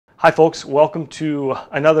Hi folks, welcome to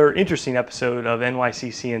another interesting episode of NYC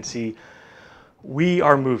CNC. We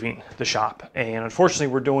are moving the shop, and unfortunately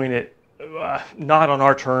we're doing it not on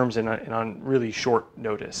our terms and on really short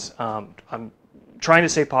notice. I'm trying to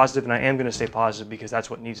stay positive, and I am going to stay positive because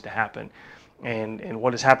that's what needs to happen. And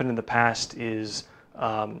what has happened in the past is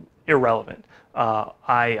irrelevant.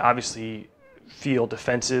 I obviously feel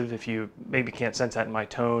defensive, if you maybe can't sense that in my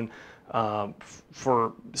tone,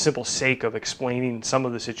 for the simple sake of explaining some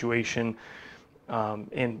of the situation.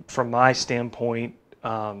 And from my standpoint,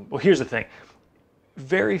 well, here's the thing.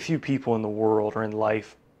 Very few people in the world or in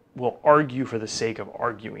life will argue for the sake of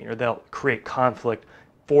arguing, or they'll create conflict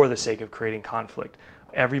for the sake of creating conflict.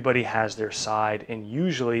 Everybody has their side, and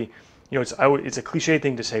usually, it's a cliche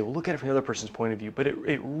thing to say, well, look at it from the other person's point of view, but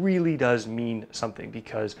it really does mean something,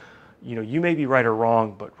 because you may be right or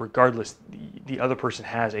wrong, but regardless, the other person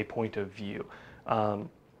has a point of view.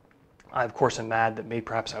 I, of course, am mad that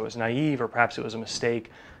perhaps I was naive, or perhaps it was a mistake.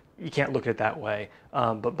 You can't look at it that way.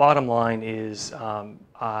 But bottom line is,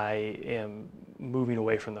 I am moving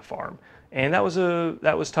away from the farm, and that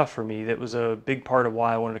was tough for me. That was a big part of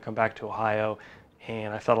why I wanted to come back to Ohio,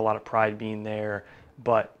 and I felt a lot of pride being there.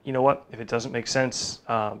 But you know what? If it doesn't make sense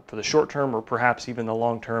for the short term, or perhaps even the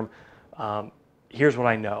long term, here's what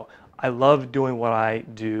I know. I love doing what I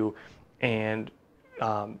do, and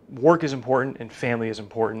work is important and family is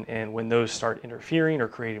important, and when those start interfering or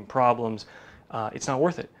creating problems, it's not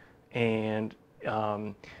worth it. And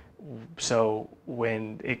so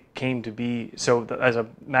when it came to be, as a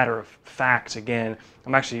matter of facts, again,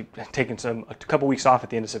 I'm actually taking a couple weeks off at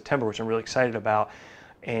the end of September, which I'm really excited about.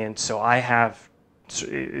 And so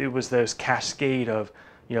it was this cascade of,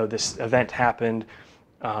 this event happened.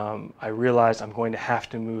 I realized I'm going to have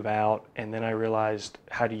to move out, and then I realized,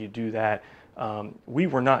 how do you do that? We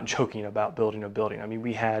were not joking about building a building. I mean,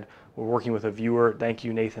 we're working with a viewer. Thank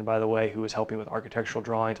you, Nathan, by the way, who was helping with architectural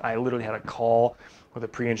drawings. I literally had a call with a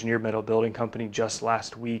pre-engineered metal building company just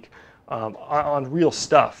last week on real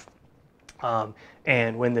stuff.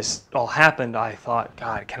 And when this all happened, I thought,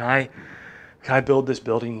 God, can I build this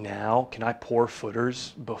building now? Can I pour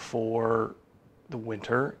footers before the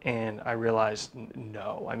winter? And I realized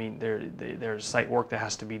no. I mean, there's site work that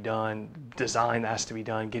has to be done, design that has to be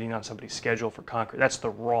done, getting on somebody's schedule for concrete. That's the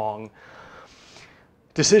wrong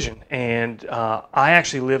decision. And I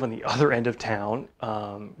actually live on the other end of town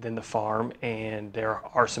than the farm, and there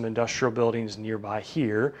are some industrial buildings nearby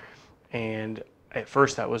here. And at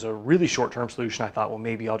first that was a really short-term solution. I thought, well,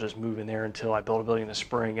 maybe I'll just move in there until I build a building in the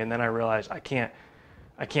spring. And then I realized I can't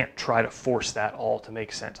try to force that all to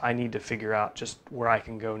make sense. I need to figure out just where I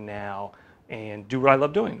can go now and do what I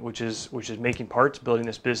love doing, which is making parts, building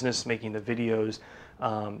this business, making the videos.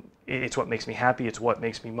 It's what makes me happy. It's what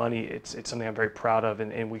makes me money. It's something I'm very proud of,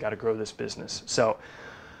 and we got to grow this business. So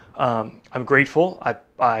I'm grateful.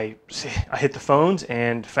 I hit the phones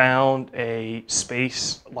and found a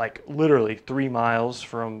space like literally 3 miles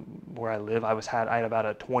from where I live. I had about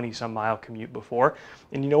a 20-some mile commute before,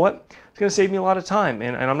 and you know what? It's going to save me a lot of time.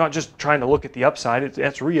 And I'm not just trying to look at the upside.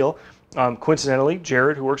 That's real. Coincidentally,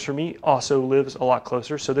 Jared, who works for me, also lives a lot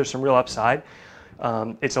closer, so there's some real upside.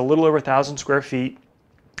 It's a little over 1,000 square feet.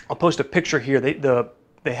 I'll post a picture here.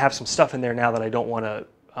 They have some stuff in there now that I don't want to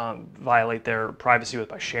violate their privacy with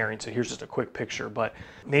by sharing. So here's just a quick picture, but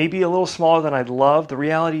maybe a little smaller than I'd love. The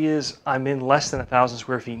reality is I'm in less than 1,000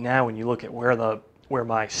 square feet now when you look at where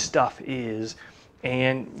my stuff is,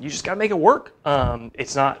 and you just got to make it work.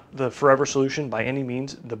 It's not the forever solution by any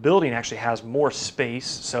means. The building actually has more space,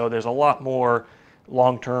 so there's a lot more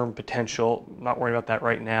long-term potential. I'm not worried about that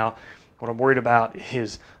right now. What I'm worried about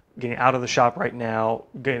is getting out of the shop right now,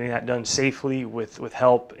 getting that done safely with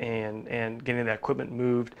help, and getting that equipment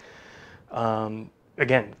moved.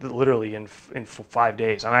 Again, literally in 5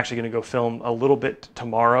 days. I'm actually going to go film a little bit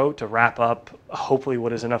tomorrow to wrap up, hopefully,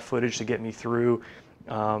 what is enough footage to get me through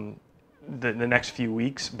the next few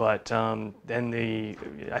weeks. But then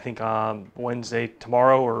I think Wednesday,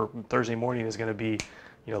 tomorrow or Thursday morning is going to be,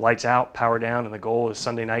 lights out, power down, and the goal is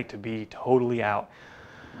Sunday night to be totally out.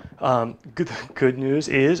 Good news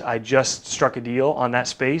is I just struck a deal on that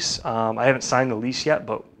space. I haven't signed the lease yet,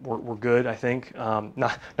 but we're good, I think.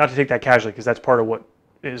 Not to take that casually, because that's part of what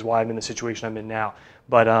is why I'm in the situation I'm in now.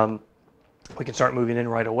 But we can start moving in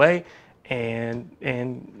right away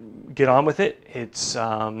and get on with it. It's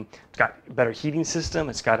got a better heating system.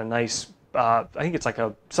 It's got a nice, I think it's like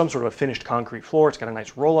some sort of a finished concrete floor. It's got a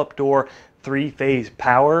nice roll-up door, 3-phase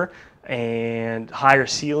power, and higher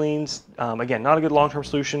ceilings. Again, not a good long-term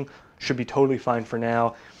solution. Should be totally fine for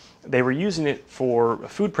now. They were using it for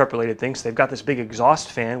food prep related things. They've got this big exhaust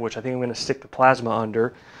fan, which I think I'm going to stick the plasma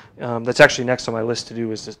under. That's actually next on my list to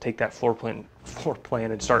do, is to take that floor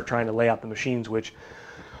plan and start trying to lay out the machines, which,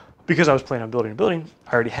 because I was planning on building a building,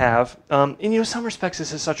 I already have. And in some respects,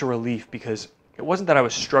 this is such a relief, because it wasn't that I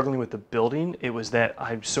was struggling with the building, it was that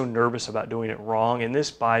I'm so nervous about doing it wrong, and this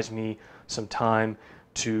buys me some time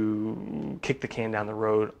to kick the can down the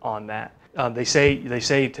road on that. They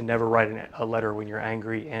say to never write a letter when you're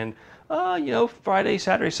angry, and Friday,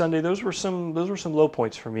 Saturday, Sunday, those were some low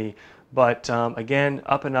points for me. But again,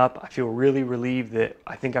 up and up. I feel really relieved that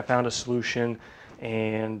I think I found a solution,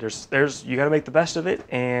 and there's you got to make the best of it,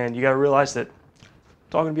 and you got to realize that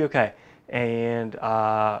it's all going to be okay. And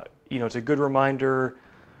it's a good reminder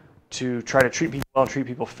to try to treat people well, treat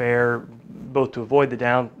people fair, both to avoid the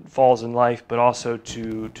downfalls in life, but also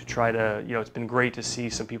to try to, it's been great to see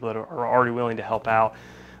some people that are already willing to help out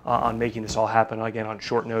on making this all happen, again, on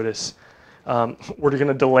short notice. We're going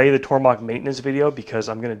to delay the Tormach maintenance video because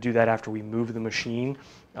I'm going to do that after we move the machine.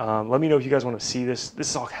 Let me know if you guys want to see this. This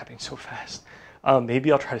is all happening so fast.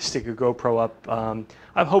 Maybe I'll try to stick a GoPro up.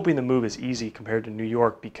 I'm hoping the move is easy compared to New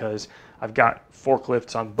York, because I've got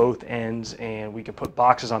forklifts on both ends, and we can put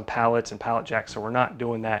boxes on pallets and pallet jacks, so we're not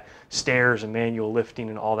doing that stairs and manual lifting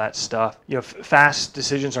and all that stuff. Fast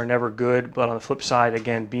decisions are never good, but on the flip side,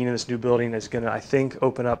 again, being in this new building is going to, I think,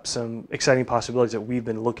 open up some exciting possibilities that we've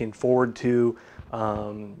been looking forward to.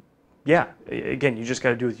 Yeah, again, you just got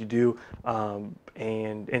to do what you do,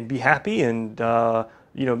 and be happy, and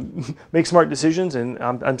make smart decisions. And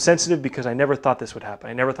I'm sensitive, because I never thought this would happen.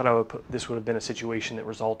 I never thought this would have been a situation that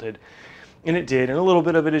resulted, and it did. And a little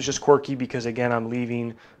bit of it is just quirky, because again, I'm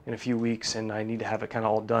leaving in a few weeks, and I need to have it kind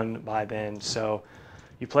of all done by then. So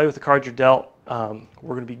you play with the cards you're dealt. We're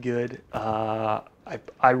going to be good.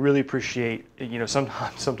 I really appreciate,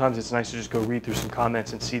 sometimes it's nice to just go read through some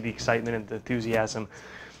comments and see the excitement and the enthusiasm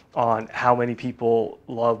on how many people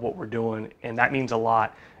love what we're doing, and that means a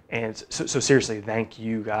lot. And so seriously, thank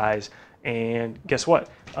you guys. And guess what?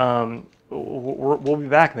 We'll be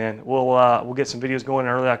back, man. We'll get some videos going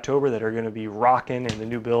in early October that are going to be rocking in the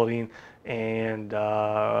new building, and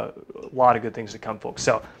a lot of good things to come, folks.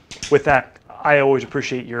 So with that, I always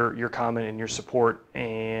appreciate your comment and your support,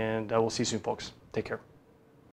 and we'll see you soon, folks. Take care.